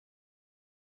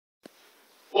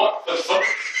What the fuck?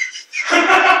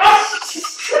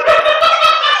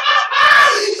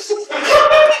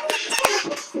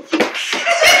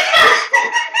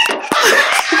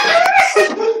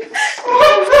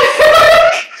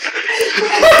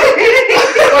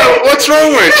 Well, what's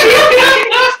wrong with you?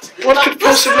 What could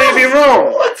possibly be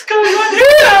wrong? What's going on here?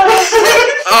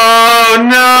 Oh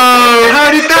no! How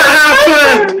did that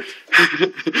happen?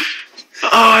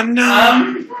 Oh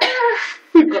no!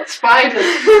 We've got spiders.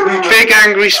 Big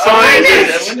angry I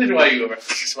spiders. wondered why you were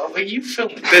referencing as well. Were you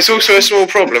filming? There's also a small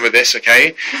problem with this,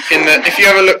 okay? In that if you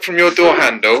have a look from your door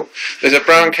handle, there's a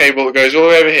brown cable that goes all the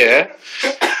way over here,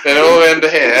 then all the way under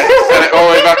here, and all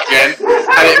the way back again,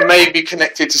 and it may be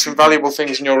connected to some valuable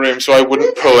things in your room, so I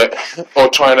wouldn't pull it or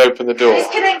try and open the door.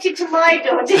 It's connected to my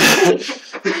door.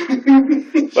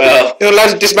 Well, You're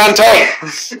allowed to dismantle.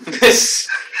 this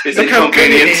is Look how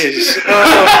good it inconvenient. is.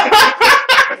 Oh.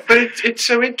 But it's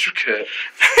so intricate.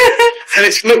 And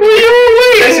it's, look,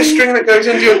 there's a string that goes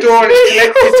under your door and it's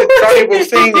connected to valuable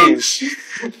things.